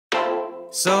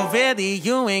So really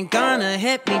you ain't gonna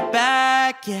hit me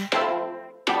back, yeah.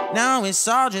 Now it's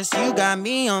all just you got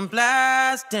me on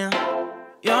blast, damn.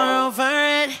 You're over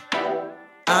it,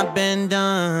 I've been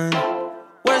done.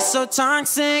 We're so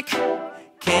toxic,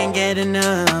 can't get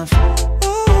enough.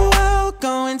 Ooh, I'll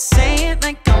go and say it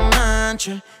like a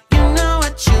mantra. You know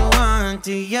what you want,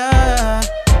 do ya?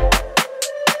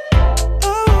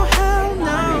 Oh, hell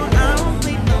no, I won't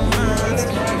bleed the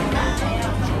monster.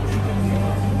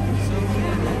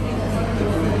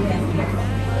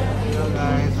 Hello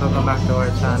guys, welcome back to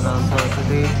our channel. So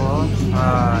today po,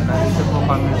 nandito po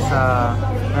kami sa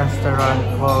restaurant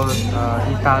called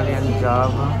Italian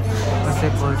Job. Kasi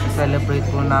po, celebrate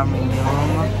po namin yung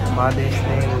Mother's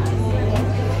Day.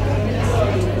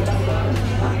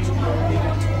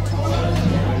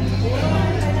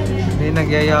 May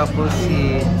nagyaya po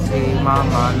si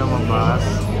Mama lumabas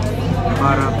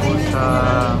para po sa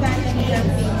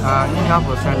yun nga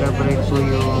po, celebrate po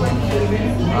yung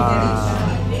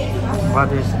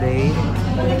Mother's Day.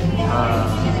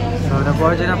 So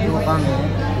nag-order na po kami.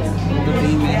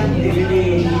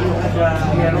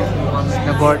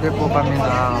 Nag-order po kami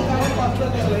ng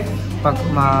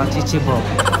chichibok.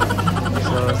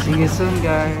 So see you soon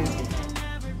guys.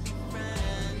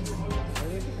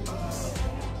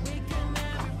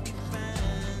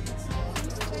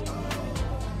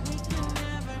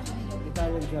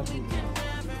 Italian job.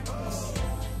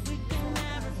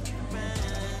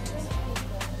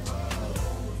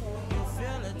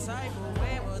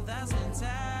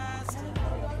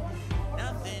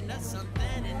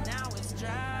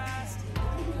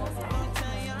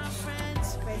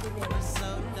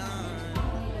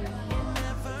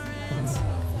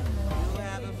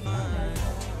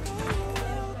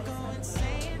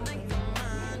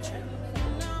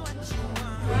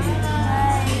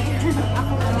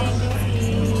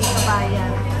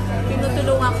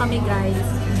 Tinutulungan kami guys.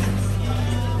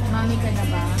 Mami ka na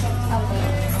ba? Ako.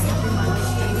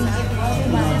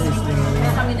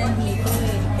 Kaya kami nandito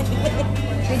eh.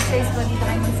 Big face ba dito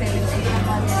kayo mag-celebrate ng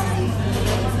Mother's Day?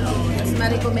 Mas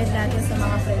ma-recommend natin sa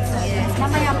mga friends natin.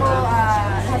 Mamaya po,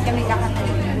 lahat kami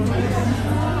kakatayo.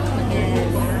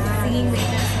 Singing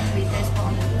waiters po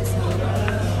kami.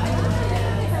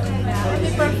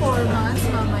 May performance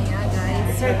mamaya guys.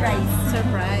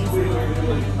 Surprise.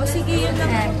 O sige, yun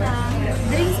lang po.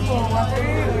 Drinks po, water.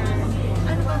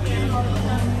 Ano ba?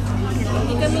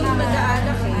 Hindi kami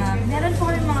mag-aalak eh. Meron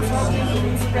po rin mga soft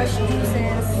drinks, fresh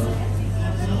juices.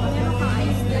 Meron kang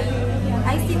ice tea.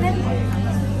 Ice tea din po.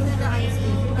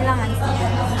 Ilang ice tea?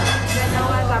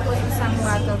 Dalawa, tapos isang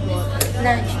bottled water.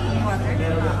 Large water.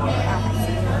 Okay.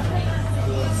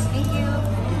 Thank you.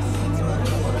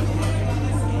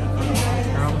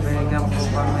 Bigyan po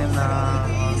kami na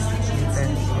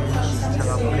utensils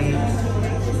at plate.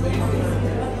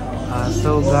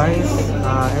 So guys,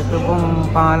 ito pong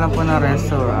pangalan po ng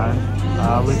restaurant,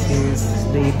 which is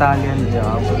the Italian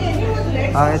Job.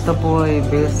 Ito po ay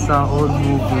based sa old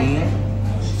movie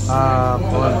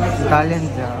called Italian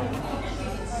Job.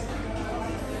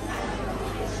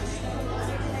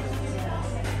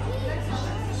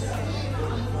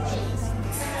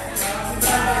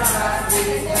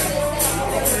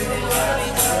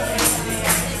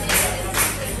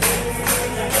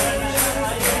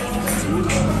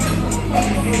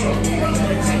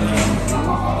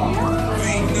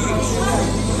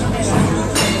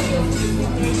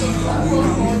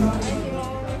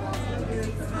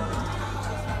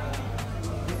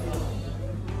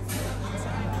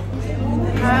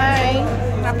 Hi!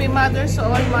 Happy Mothers to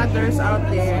all mothers out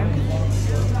there.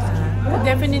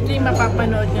 Definitely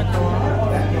mapapanood nyo to.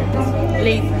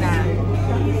 Late na.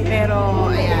 Pero,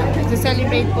 ayan.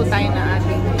 Nag-celebrate po tayo na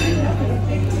ating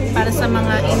para sa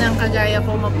mga inang kagaya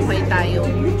ko, mabuhay tayo.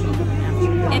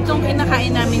 Itong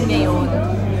kinakain namin ngayon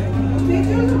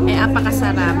ay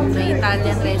apakasarap na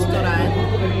Italian restaurant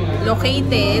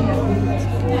located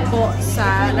po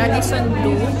sa Radisson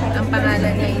Blu. Ang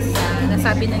pangalan niya is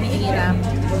nasabi na ni Ira,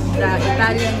 the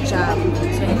Italian Job.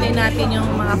 So hintayin natin yung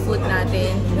mga food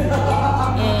natin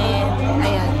and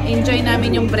ayan, enjoy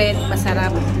namin yung bread,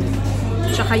 masarap,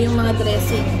 tsaka yung mga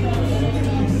dressing.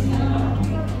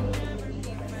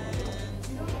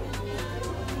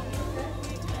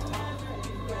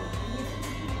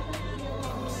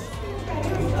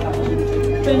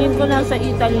 Feeling ko nasa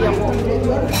Italy ako.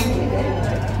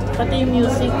 Pati yung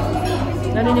music.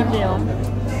 Narinig niyo yun?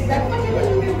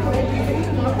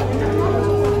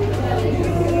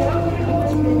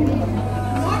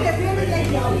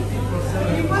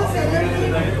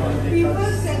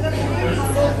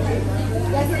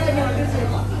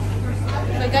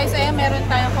 So guys, ayan, meron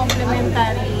tayong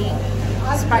complimentary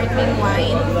sparkling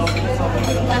wine.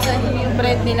 Kasi yung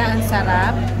bread nila ang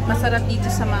sarap. Masarap dito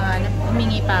sa mga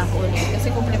humingi pa ako ulit. Kasi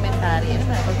complementary. Ano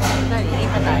ba? Complementary. Hindi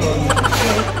pa tayo.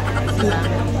 Diba?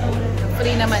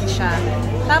 Free naman siya.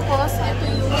 Tapos, ito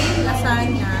yung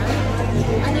lasagna.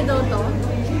 Ano daw to?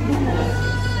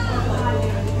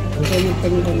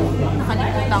 Nakalimutan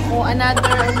ko.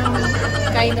 Another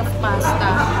kind of pasta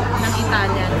ng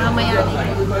Italian. Mamaya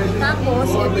nito. Tapos,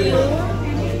 ito yung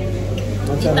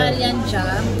Italian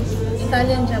jam.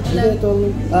 Italian jam.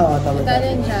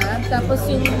 Italian jam. Tapos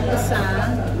yung isa,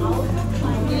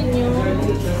 yun yung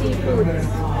seafood.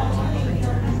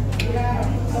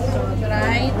 So,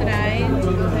 try.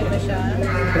 Okay ba siya?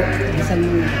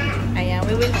 Ayan,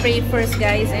 we will pray first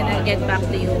guys and I'll get back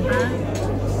to you, ha?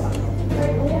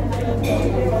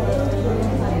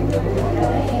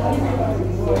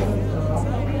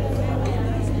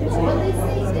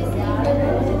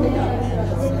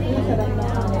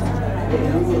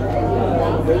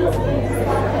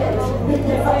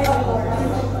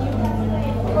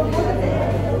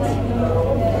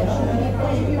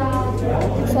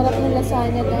 Sarap ng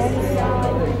lasagna guys.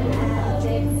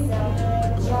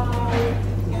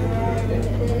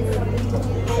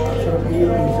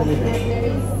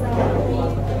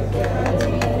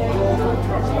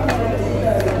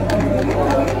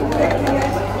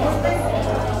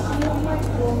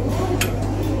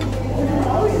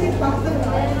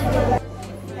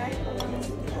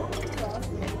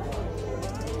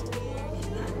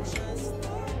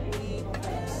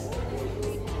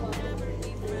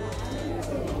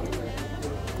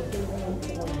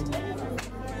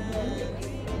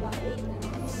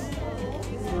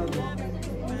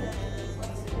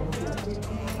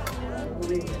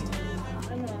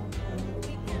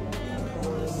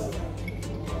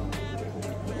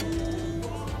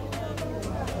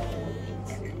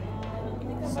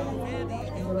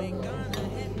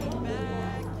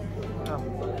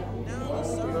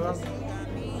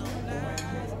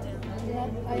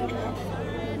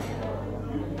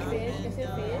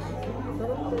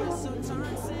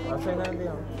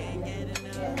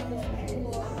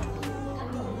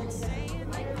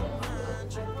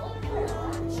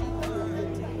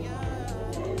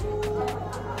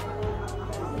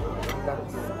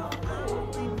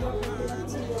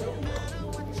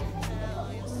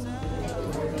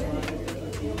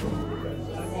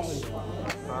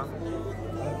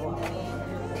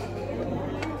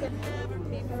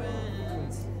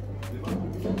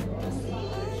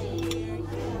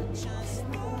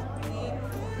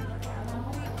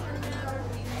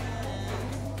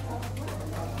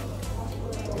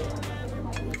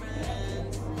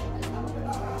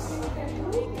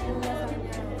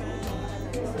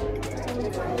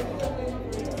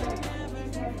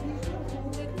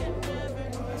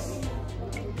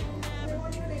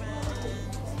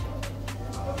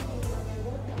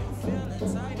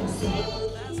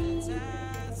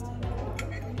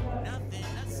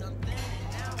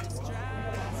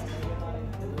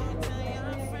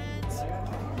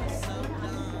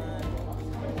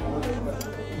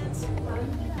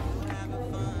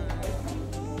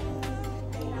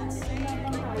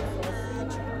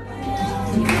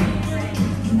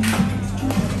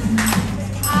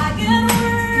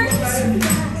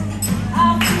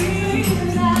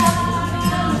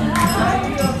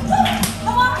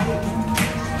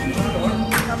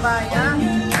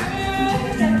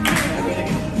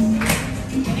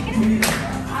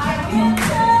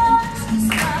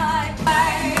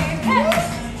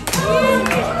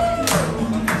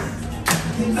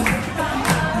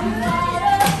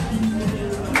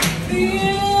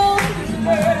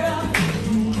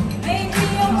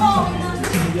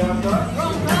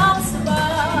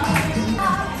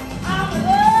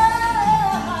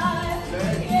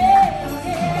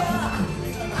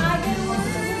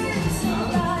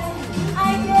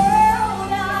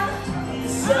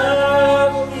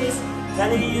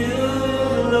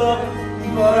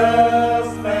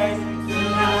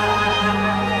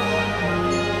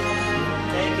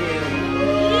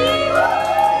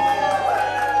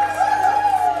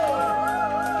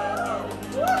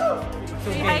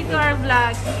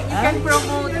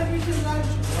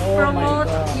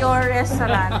 Promote your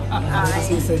restaurant.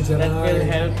 That will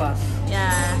help us.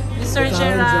 Yeah, Mr.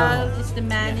 Gerald is the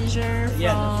manager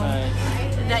from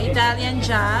the Italian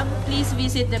Job. Please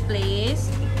visit the place.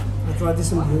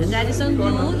 Radisson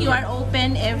Blue. You are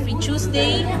open every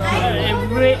Tuesday.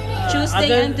 Every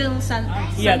Tuesday until Sunday.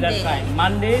 Yeah, that's right.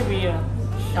 Monday we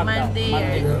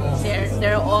Monday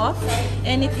they're off,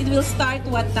 and it will start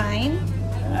what time?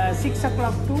 6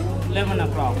 o'clock to 11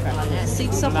 o'clock.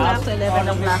 6 o'clock to 11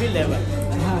 o'clock.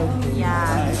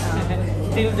 Yeah.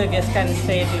 still the guest can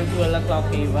stay till 12 o'clock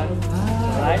even.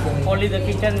 Right? Okay. Only the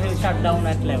kitchen will shut down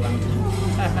at 11.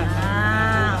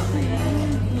 Ah,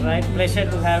 Right? Pleasure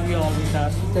to have you all with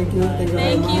us. Thank you. Thank you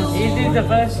very Thank you. much. Is this the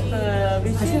first I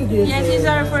visit? think this yes, it's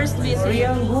our first visit.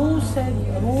 Rian,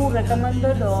 who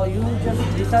recommended or you just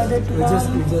decided to we come?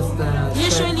 just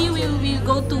Usually we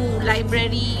go to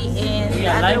library and the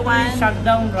Yeah, other library one, shut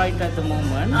down right at the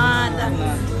moment.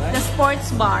 the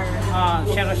sports bar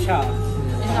Sharasha.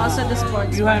 and also the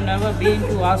sports You bar. have never been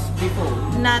to us before.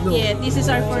 Not No. yet. This is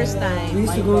our first we time.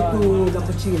 used to go to La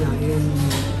Cucina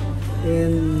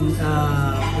in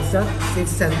what's that? City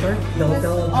Center, the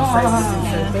hotel beside the City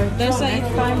Center. There's Next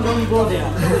a time don't go there.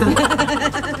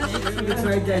 We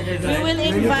tried that. we will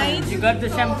invite. You got the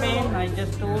champagne, I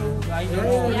just told, I don't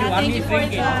know, Yeah, you thank only you for drink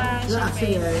the it. Yeah,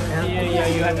 actually, champagne. Yeah,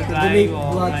 you have to to drive make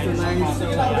or blood drive tonight.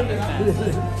 somehow, I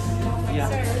understand. Yeah.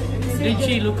 Did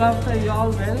she look after you all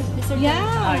well? Yeah.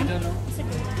 I don't know.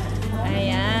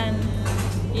 Ayan.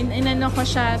 Inano ko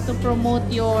siya to promote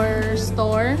your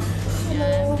store.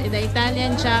 Ayan. The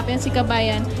Italian Shop. Yan si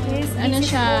Kabayan. Yes, Ano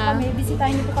visit siya? po kami.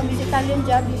 Bisitahin niyo po kami sa Italian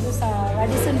Job dito sa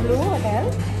Radisson Blu Hotel.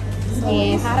 So,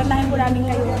 Yes. haranahin po namin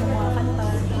kayo ng mga kanta.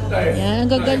 Ayan, ang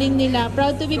gagaling nila.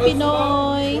 Proud to be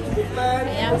Pinoy.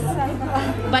 Ayan.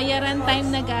 Bayaran time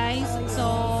na guys. So,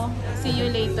 see you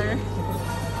later.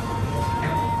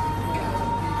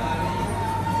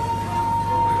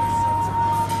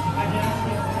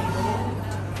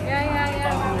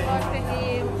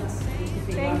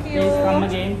 Thank you. Please come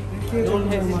again. Don't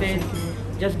hesitate.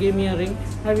 Just give me a ring.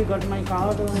 Have you got my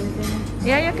card or anything?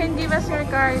 Yeah, you can give us your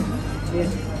card. Yes.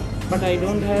 But I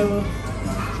don't have.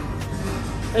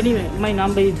 Anyway, my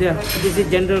number is there. This is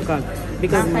general card.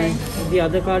 Because Okay. the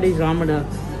other card is Ramada.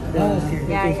 Okay.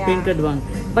 Yeah, It is yeah. printed one.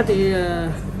 But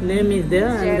name is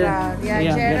there. Gerald. And, Yeah,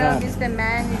 Gerald Gerald. is the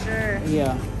manager.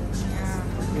 Yeah.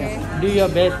 Okay. Do your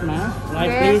best, man. Right,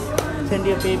 Yes. please send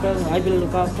your paper. I will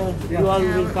look after. You all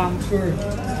will come. Sure.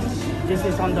 This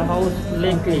is on the house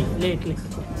lately.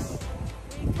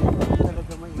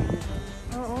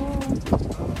 Oo.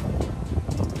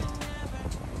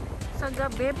 Sa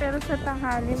gabi, pero sa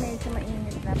tanghali medyo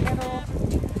mainit na. Pero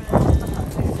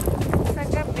sa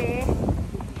gabi,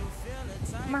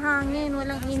 mahangin,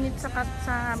 walang init sa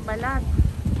balat.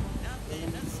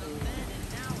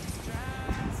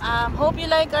 Hope you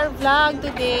like our vlog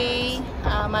today.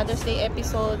 Mother's Day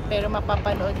episode, pero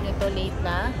mapapanood nyo to late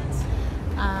na.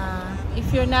 If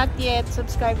you're not yet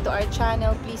subscribed to our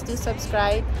channel, please do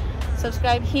subscribe.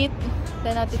 Subscribe, hit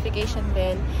the notification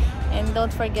bell, and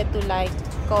don't forget to like,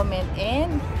 comment,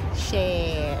 and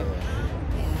share.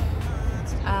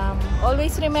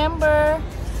 Always remember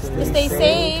to stay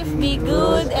safe, be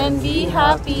good, and be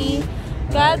happy.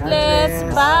 God bless.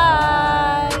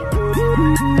 Bye.